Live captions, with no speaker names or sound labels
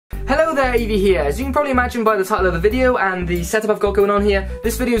Hello there, Evie here. As you can probably imagine by the title of the video and the setup I've got going on here,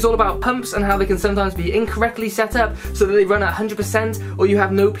 this video is all about pumps and how they can sometimes be incorrectly set up so that they run at 100% or you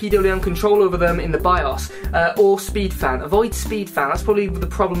have no PWM control over them in the BIOS. Or speed fan. Avoid speed fan. That's probably the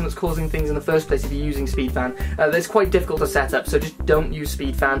problem that's causing things in the first place if you're using speed fan. It's quite difficult to set up, so just don't use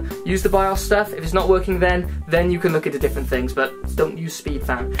speed fan. Use the BIOS stuff. If it's not working then you can look into different things, but don't use speed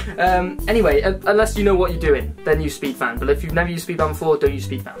fan. Anyway, unless you know what you're doing, then use speed fan. But if you've never used speed fan before, don't use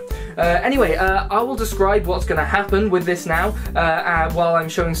speed fan. Anyway, I will describe what's going to happen with this now while I'm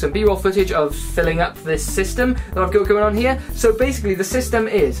showing some B-roll footage of filling up this system that I've got going on here. So basically the system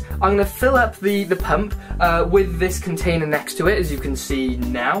is, I'm going to fill up the pump with this container next to it, as you can see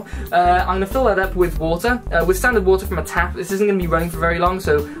now. I'm going to fill that up with water, with standard water from a tap. This isn't going to be running for very long,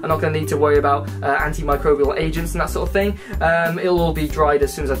 so I'm not going to need to worry about antimicrobial agents and that sort of thing. It'll all be dried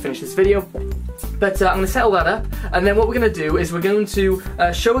as soon as I finish this video. But I'm going to settle that up, and then what we're going to do is we're going to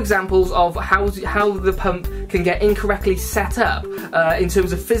show examples of how the pump can get incorrectly set up in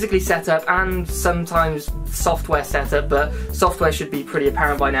terms of physically set up and sometimes software setup, but software should be pretty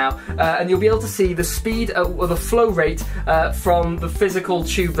apparent by now. And you'll be able to see the speed or the flow rate from the physical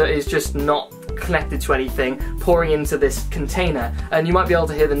tube that is just not connected to anything pouring into this container, and you might be able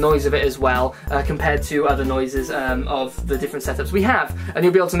to hear the noise of it as well compared to other noises of the different setups we have, and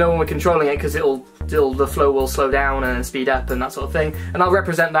you'll be able to know when we're controlling it because the flow will slow down and speed up and that sort of thing, and I'll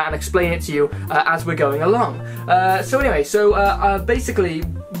represent that and explain it to you as we're going along. So anyway, basically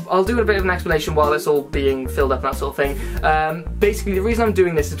I'll do a bit of an explanation while it's all being filled up and that sort of thing. Basically the reason I'm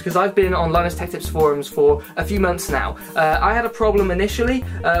doing this is because I've been on Linus Tech Tips forums for a few months now. I had a problem initially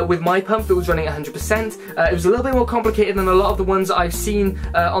with my pump that was running at 100%. It was a little bit more complicated than a lot of the ones that I've seen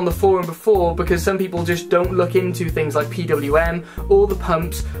on the forum before, because some people just don't look into things like PWM or the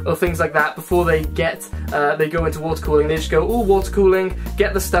pumps or things like that before they go into water cooling. They just go, oh, water cooling,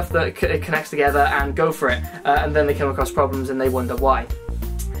 get the stuff that connects together and go for it, and then they come across problems and they wonder why.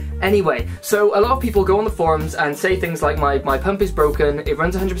 Anyway, so a lot of people go on the forums and say things like, my pump is broken, it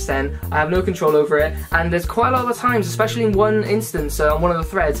runs 100%, I have no control over it, and there's quite a lot of times, especially in one instance on one of the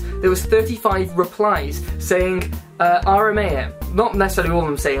threads, there was 35 replies saying RMA it. Not necessarily all of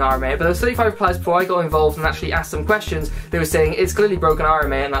them saying RMA it, but there was 35 replies before I got involved and actually asked some questions. They were saying it's clearly broken,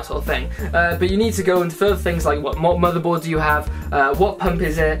 RMA it, and that sort of thing. But you need to go into further things like what motherboard do you have, what pump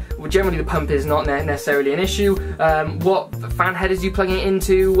is it, well, generally the pump is not necessarily an issue, what fan headers you plugging it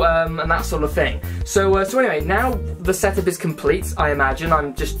into, and that sort of thing. So anyway, now the setup is complete, I imagine.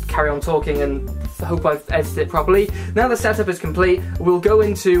 I'm just carry on talking and hope I've edited it properly. Now the setup is complete, we'll go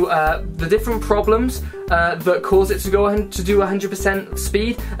into the different problems that cause it to do 100%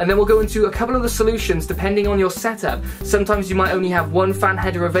 speed, and then we'll go into a couple of the solutions depending on your setup. Sometimes you might only have one fan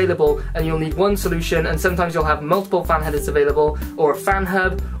header available and you'll need one solution, and sometimes you'll have multiple fan headers available, or a fan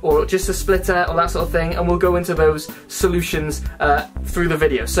hub, or just a splitter, or that sort of thing, and we'll go into those solutions through the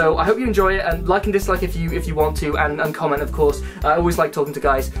video. So I hope you enjoy it, and like and dislike if you want to, and comment, of course. I always like talking to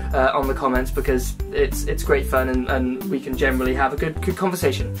guys on the comments because it's great fun, and we can generally have a good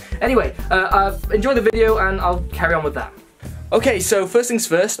conversation. Anyway, enjoy the video and I'll carry on with that. Okay, so first things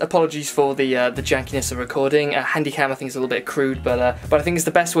first, apologies for the jankiness of recording. Handycam I think is a little bit crude, but I think it's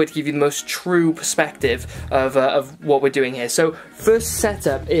the best way to give you the most true perspective of what we're doing here. So first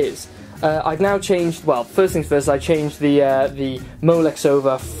setup is, I've now changed, well, first things first, I changed the Molex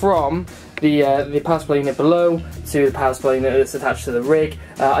over from the power supply unit below to the power supply unit that's attached to the rig.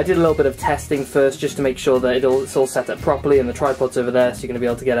 I did a little bit of testing first just to make sure that it's all set up properly, and the tripod's over there, so you're going to be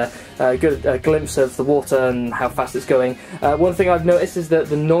able to get a good glimpse of the water and how fast it's going. One thing I've noticed is that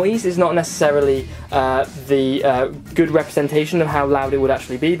the noise is not necessarily the good representation of how loud it would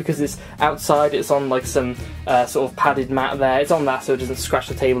actually be, because it's outside, it's on like some sort of padded mat there. It's on that so it doesn't scratch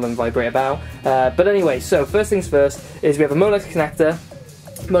the table and vibrate about. But anyway, so first things first is we have a Molex connector,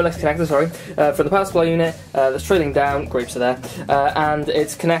 for the power supply unit that's trailing down, grapes are there, and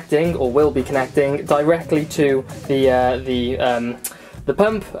it's connecting, or will be connecting, directly to the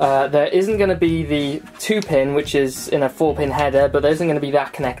pump. There isn't going to be the 2-pin, which is in a 4-pin header, but there isn't going to be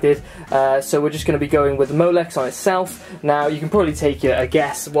that connected, so we're just going to be going with the Molex on itself. Now you can probably take a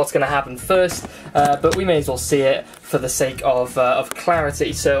guess what's going to happen first, but we may as well see it for the sake of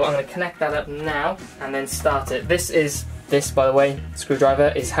clarity. So I'm going to connect that up now and then start it. This, by the way,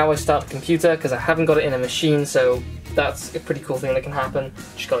 screwdriver, is how I start the computer, because I haven't got it in a machine, so that's a pretty cool thing that can happen.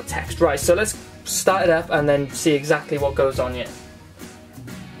 Just got a text. Right, so let's start it up and then see exactly what goes on here.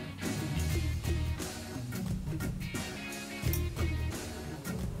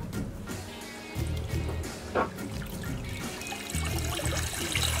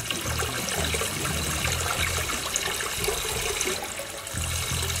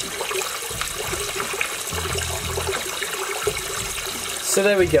 So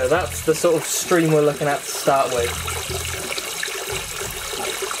there we go, that's the sort of stream we're looking at to start with.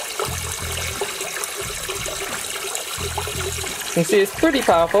 You can see it's pretty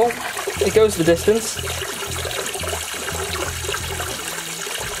powerful, it goes the distance.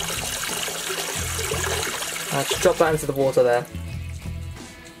 I'll just drop that into the water there.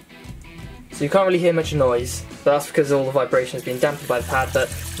 So you can't really hear much noise, but that's because all the vibration is being dampened by the pad, but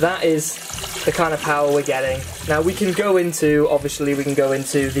that is the kind of power we're getting. Now we can go into, obviously we can go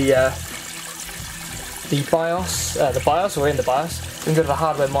into the BIOS, we're in the BIOS. We can go to the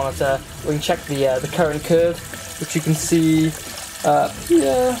hardware monitor, we can check the current curve, which you can see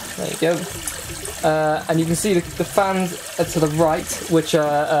here, there you go. And you can see the fans to the right, which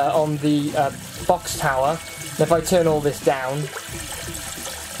are on the box tower. And if I turn all this down,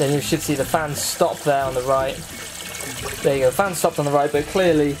 then you should see the fans stop there on the right. There you go, fans stopped on the right, but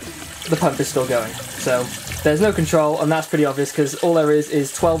clearly the pump is still going. So there's no control, and that's pretty obvious because all there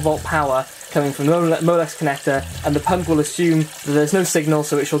is 12 volt power coming from the Molex connector, and the pump will assume that there's no signal,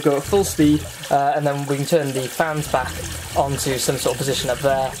 so it shall go at full speed, and then we can turn the fans back onto some sort of position up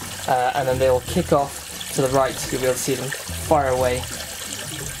there, and then they'll kick off to the right. You'll be able to see them fire away.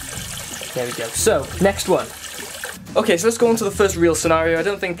 There we go. So, next one. Okay, so let's go on to the first real scenario. I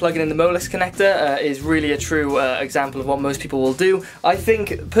don't think plugging in the Molex connector is really a true example of what most people will do.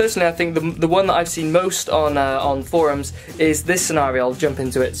 Personally, I think the one that I've seen most on forums is this scenario. I'll jump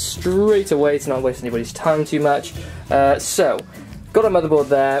into it straight away to not waste anybody's time too much. So, got our motherboard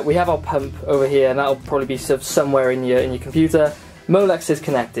there. We have our pump over here, and that'll probably be somewhere in your computer. Molex is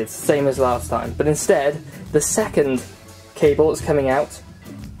connected, same as last time, but instead, the second cable that's coming out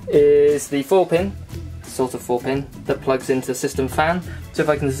is the 4-pin. Sort of 4-pin that plugs into the system fan. So if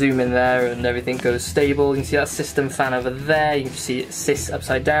I can zoom in there and everything goes stable, you can see that system fan over there, you can see it sits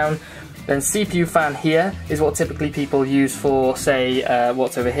upside down. Then CPU fan here is what typically people use for, say,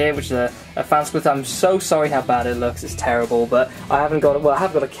 what's over here, which is a fan splitter. I'm so sorry how bad it looks, it's terrible, but I haven't got, well, I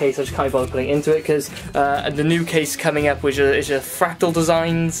have got a case, I just can't bother putting it into it, because the new case coming up which is a Fractal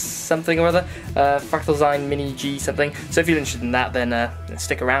Designs something or other, Fractal Design Mini G something, so if you're interested in that, then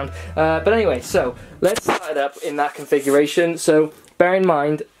stick around. But anyway, so let's start it up in that configuration. So bear in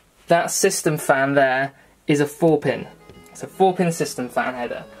mind, that system fan there is a 4-pin. It's a 4-pin system fan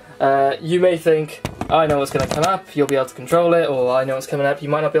header. You may think, I know what's going to come up, you'll be able to control it, or I know what's coming up, you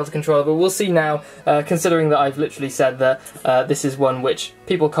might not be able to control it, but we'll see now, considering that I've literally said that this is one which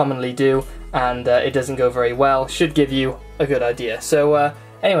people commonly do, and it doesn't go very well, should give you a good idea. So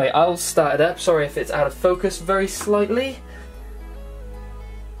anyway, I'll start it up. Sorry if it's out of focus very slightly.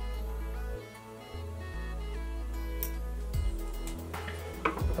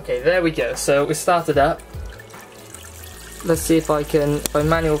 Okay, there we go, so we started up. Let's see if I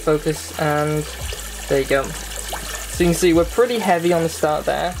manual focus, and there you go. So you can see we're pretty heavy on the start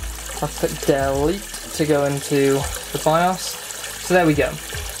there. I'll put delete to go into the BIOS. So there we go.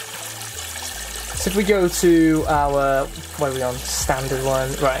 So if we go to our, what are we on, standard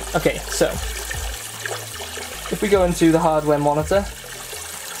one? Right, okay, so if we go into the hardware monitor,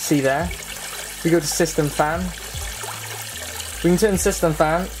 see there, we go to system fan. We can turn system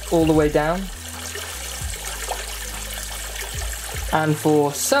fan all the way down. And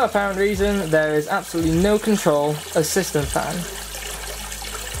for some apparent reason, there is absolutely no control of system fan.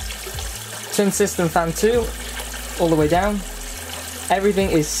 Turn system fan 2 all the way down. Everything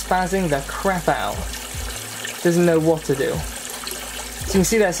is spazzing the crap out. Doesn't know what to do. So you can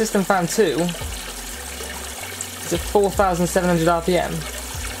see there, system fan 2 is at 4,700 RPM.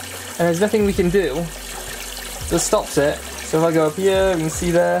 And there's nothing we can do that stops it. So if I go up here, you can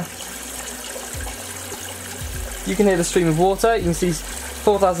see there, you can hear the stream of water. You can see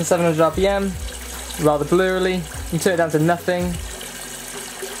 4,700 RPM, rather blurrily. You can turn it down to nothing,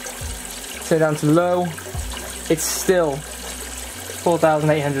 turn it down to low. It's still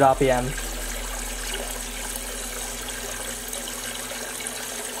 4,800 RPM.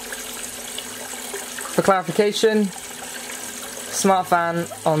 For clarification, smart fan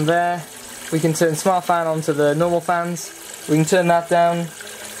on there. We can turn smart fan onto the normal fans. We can turn that down.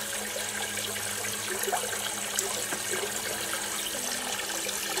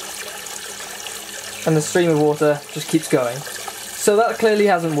 And the stream of water just keeps going. So that clearly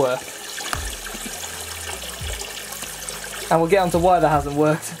hasn't worked. And we'll get on to why that hasn't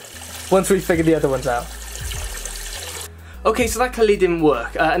worked once we figure the other ones out. Okay, so that clearly didn't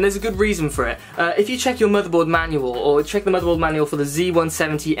work, and there's a good reason for it. If you check your motherboard manual, or check the motherboard manual for the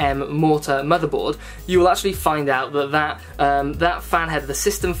Z170M Mortar motherboard, you will actually find out that that fan header, the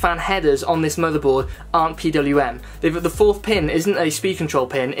system fan headers on this motherboard aren't PWM. The fourth pin isn't a speed control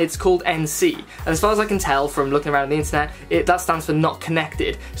pin, it's called NC. And as far as I can tell from looking around the internet, that stands for not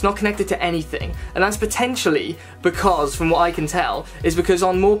connected. It's not connected to anything. And that's potentially because, from what I can tell, is because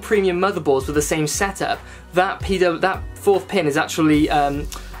on more premium motherboards with the same setup, that fourth pin is actually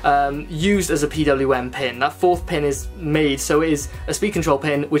used as a PWM pin. That fourth pin is made so it is a speed control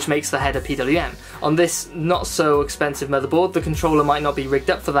pin, which makes the header PWM. On this not so expensive motherboard, the controller might not be rigged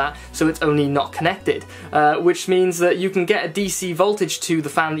up for that, so it's only not connected, which means that you can get a DC voltage to the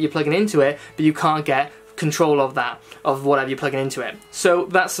fan that you're plugging into it, but you can't get control of that, of whatever you're plugging into it. So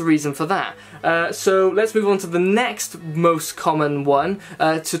that's the reason for that. So let's move on to the next most common one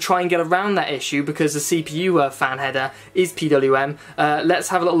to try and get around that issue, because the CPU fan header is PWM. Let's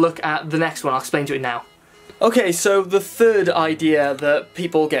have a little look at the next one. I'll explain to it now. Okay, so the third idea that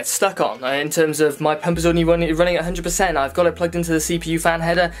people get stuck on, in terms of my pump is only running at 100%, I've got it plugged into the CPU fan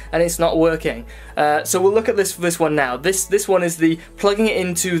header and it's not working. So we'll look at this one now. This one is the plugging it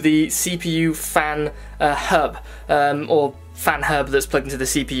into the CPU fan hub, or fan hub that's plugged into the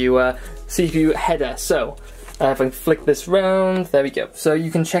CPU header. So if I can flick this round, there we go. So you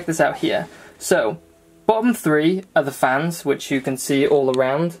can check this out here. So bottom three are the fans, which you can see all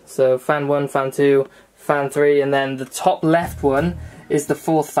around. So fan 1, fan 2, fan 3, and then the top left one is the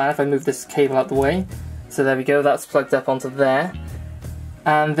fourth fan, if I move this cable out the way. So there we go, that's plugged up onto there.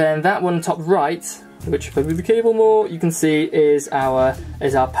 And then that one top right, which if I move the cable more, you can see is our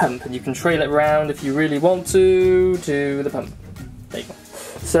pump, and you can trail it around if you really want to the pump. There you go.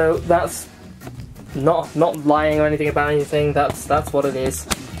 So that's not lying or anything about anything, that's what it is.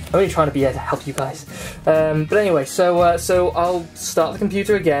 I'm only trying to be here to help you guys. But anyway, so I'll start the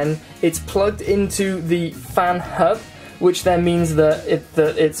computer again. It's plugged into the fan hub, which then means that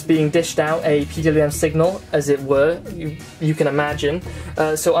it's being dished out a PWM signal, as it were, you can imagine.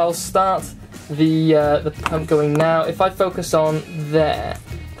 So I'll start the pump going now. If I focus on there,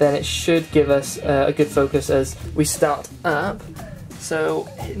 then it should give us a good focus as we start up. So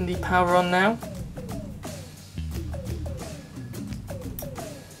hitting the power on now.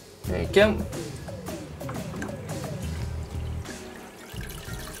 There you go.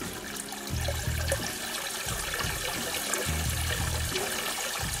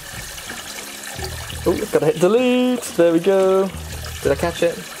 Oh, gotta hit delete. There we go. Did I catch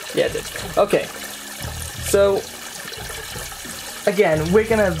it? Yeah, I did. Okay. So, again, we're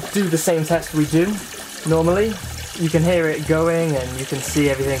gonna do the same test we do normally. You can hear it going and you can see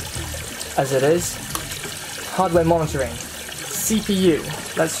everything as it is. Hardware monitoring. CPU,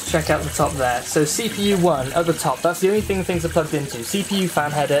 let's check out the top there. So CPU 1 at the top, that's the only thing things are plugged into. CPU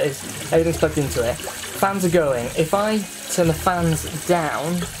fan header is, everything's plugged into it. Fans are going. If I turn the fans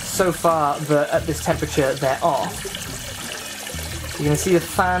down so far that at this temperature they're off, you're going to see the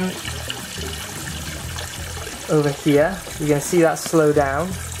fan over here. You're going to see that slow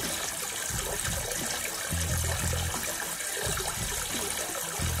down.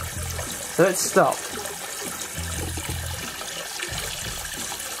 So it's stopped.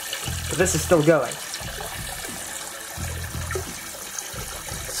 But this is still going.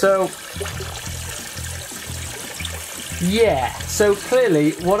 So, yeah, so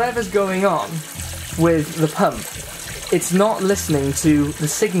clearly whatever's going on with the pump, it's not listening to the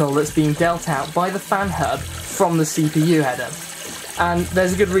signal that's being dealt out by the fan hub from the CPU header. And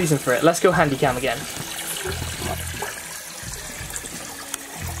there's a good reason for it. Let's go handycam again.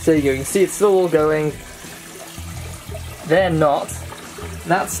 So there you go, you can see it's still all going. They're not.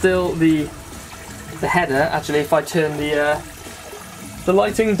 That's still the header. Actually, if I turn the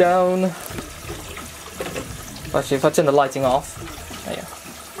lighting down, actually if I turn the lighting off, there you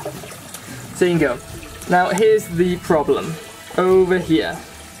go. So you can go. Now here's the problem. Over here.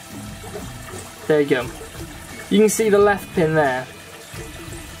 There you go. You can see the left pin there.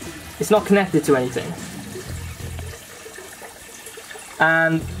 It's not connected to anything.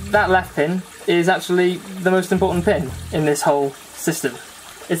 And that left pin is actually the most important pin in this whole system.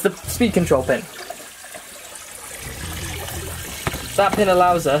 It's the speed control pin. That pin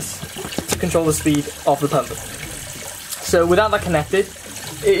allows us to control the speed of the pump. So without that connected,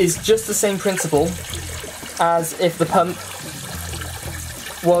 it is just the same principle as if the pump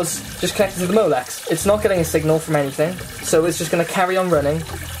was just connected to the Molex. It's not getting a signal from anything, so it's just going to carry on running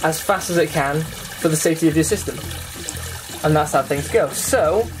as fast as it can for the safety of your system. And that's how things go.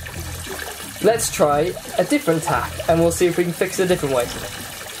 So, let's try a different tack, and we'll see if we can fix it a different way.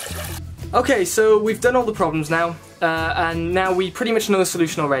 Okay, so we've done all the problems now. and now we pretty much know the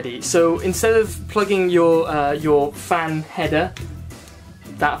solution already. So instead of plugging your fan header,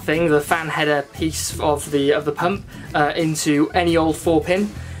 that thing, the fan header piece of the pump, into any old 4-pin,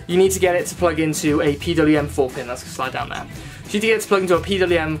 you need to get it to plug into a PWM 4-pin. Let's slide down there. So you need to get it to plug into a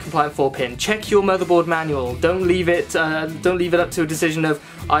PWM compliant 4-pin. Check your motherboard manual. Don't leave it up to a decision of,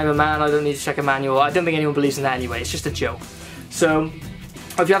 I'm a man, I don't need to check a manual. I don't think anyone believes in that anyway. It's just a joke. So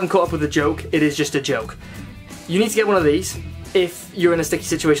if you haven't caught up with the joke, it is just a joke. You need to get one of these if you're in a sticky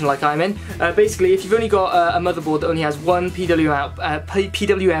situation like I'm in. Basically, if you've only got a motherboard that only has one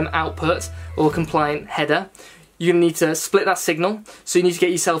PWM output or compliant header, you're going to need to split that signal. So you need to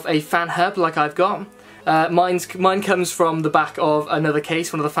get yourself a fan hub like I've got. Mine comes from the back of another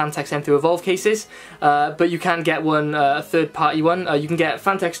case, one of the Fantex M2 Evolve cases, but you can get one, a third-party one. You can get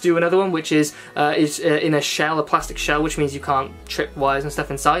Fantex do another one, which is in a shell, a plastic shell, which means you can't trip wires and stuff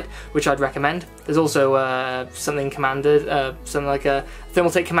inside, which I'd recommend. There's also something commanded, something like a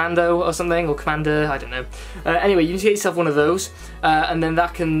Thermaltake Commando or something, or Commander, I don't know. Anyway, you need to get yourself one of those, and then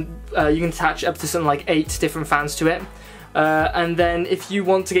that can you can attach up to something like 8 different fans to it. And then if you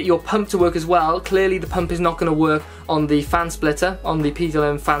want to get your pump to work as well, clearly the pump is not going to work on the fan splitter, on the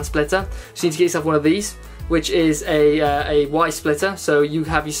PWM fan splitter, so you need to get yourself one of these, which is a Y splitter. So you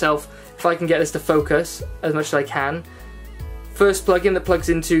have yourself, if I can get this to focus as much as I can, first plug-in that plugs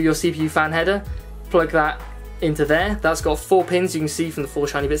into your CPU fan header, plug that into there. That's got 4 pins, you can see from the 4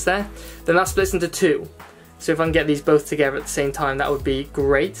 shiny bits there. Then that splits into 2. So if I can get these both together at the same time, that would be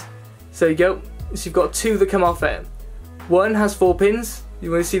great. So there you go. So you've got 2 that come off it. One has 4 pins,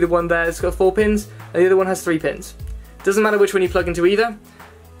 you want to see the one there that's got 4 pins, and the other one has 3 pins. Doesn't matter which one you plug into either,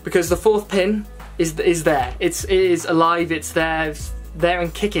 because the 4th pin is there. It is alive, it's there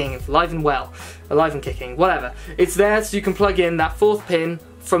and kicking, alive and well, alive and kicking, whatever. It's there so you can plug in that 4th pin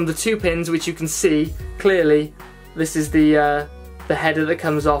from the 2 pins, which you can see clearly. This is the header that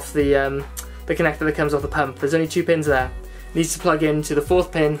comes off the connector that comes off the pump. There's only 2 pins there. It needs to plug into the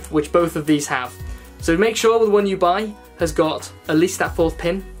 4th pin, which both of these have. So make sure the one you buy has got at least that 4th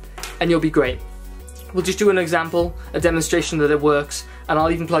pin, and you'll be great. We'll just do an example, a demonstration that it works, and I'll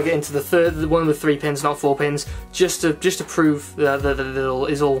even plug it into the one with 3 pins, not 4 pins, just to prove that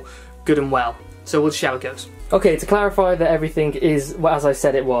it is all good and well. So we'll see how it goes. Okay, to clarify that everything is as I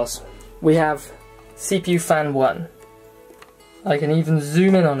said it was, we have CPU fan 1. I can even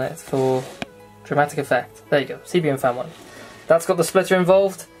zoom in on it for dramatic effect. There you go, CPU fan 1. That's got the splitter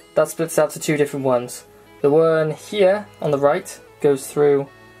involved. That splits out to 2 different ones. The one here on the right goes through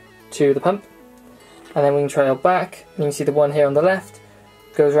to the pump, and then we can trail back, and you can see the one here on the left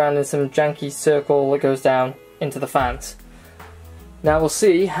goes around in some janky circle that goes down into the fans. Now we'll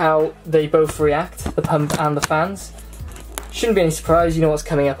see how they both react, the pump and the fans. Shouldn't be any surprise, you know what's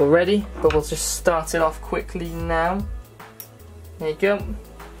coming up already, but we'll just start it off quickly now. There you go.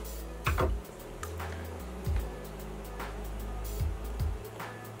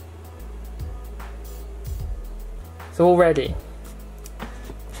 So already,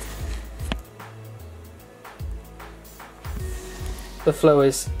 the flow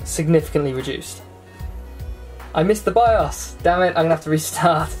is significantly reduced. I missed the BIOS! Damn it, I'm gonna have to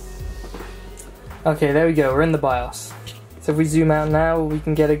restart. Okay, there we go, we're in the BIOS. So if we zoom out now, we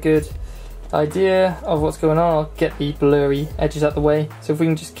can get a good idea of what's going on. I'll get the blurry edges out the way. So if we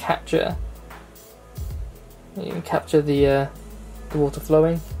can just capture, you can capture the water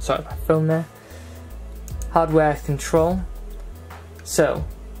flowing. Sorry, my phone there. Hardware control. So,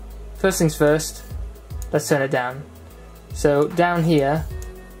 first things first, let's turn it down. So down here,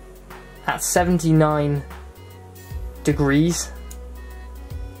 at 79 degrees,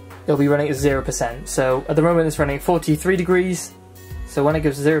 it'll be running at 0%. So at the moment it's running at 43 degrees, so when it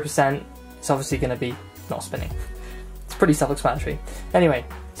goes to 0%, it's obviously going to be not spinning. It's pretty self-explanatory. Anyway,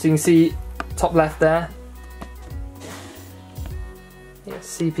 so you can see top left there, yeah,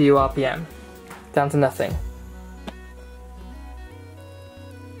 CPU RPM. Down to nothing.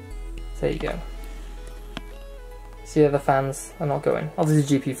 There you go. See, the fans are not going.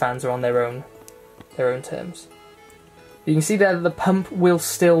 Obviously GPU fans are on their own terms. You can see there that the pump will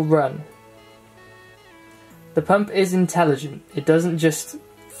still run. The pump is intelligent. It doesn't just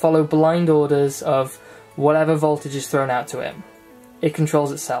follow blind orders of whatever voltage is thrown out to it. It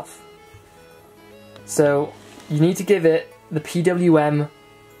controls itself. So you need to give it the PWM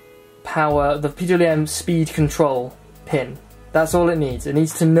power, the PWM speed control pin. That's all it needs. It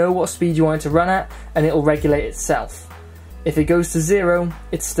needs to know what speed you want it to run at, and it'll regulate itself. If it goes to 0,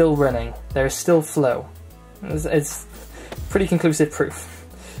 it's still running. There is still flow. It's pretty conclusive proof.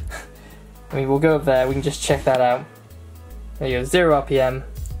 I mean, we'll go up there, we can just check that out. There you go, 0 RPM,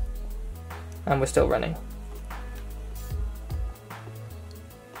 and we're still running.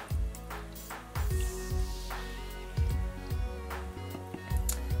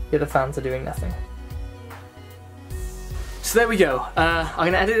 the other fans are doing nothing. So there we go. I'm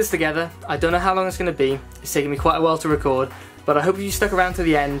going to edit this together. I don't know how long it's going to be. It's taken me quite a while to record, but I hope if you stuck around to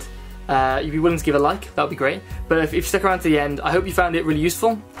the end, you'd be willing to give a like, that would be great. But if you stuck around to the end, I hope you found it really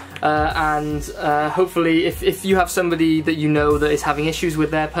useful. And hopefully if you have somebody that you know that is having issues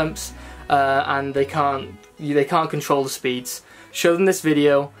with their pumps and they can't control the speeds, show them this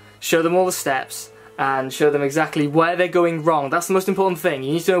video, show them all the steps, and show them exactly where they're going wrong. That's the most important thing.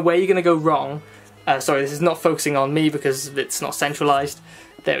 You need to know where you're going to go wrong. Sorry, this is not focusing on me because it's not centralized.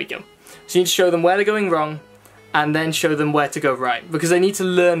 There we go. So you need to show them where they're going wrong, and then show them where to go right, because they need to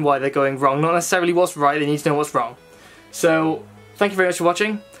learn why they're going wrong, not necessarily what's right. They need to know what's wrong. So thank you very much for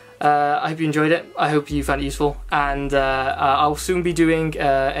watching. I hope you enjoyed it. I hope you found it useful, and I'll soon be doing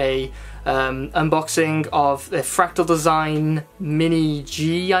a unboxing of the Fractal Design Mini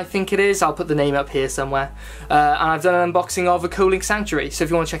G, I think it is. I'll put the name up here somewhere. And I've done an unboxing of a Colink Sanctuary, so if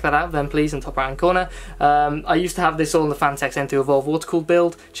you want to check that out, then please, in the top right hand corner. I used to have this all in the Fantex N2 Evolve water-cooled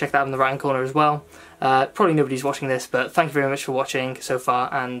build. Check that out in the right hand corner as well. Probably nobody's watching this, but thank you very much for watching so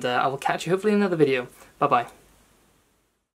far, and I will catch you hopefully in another video. Bye bye.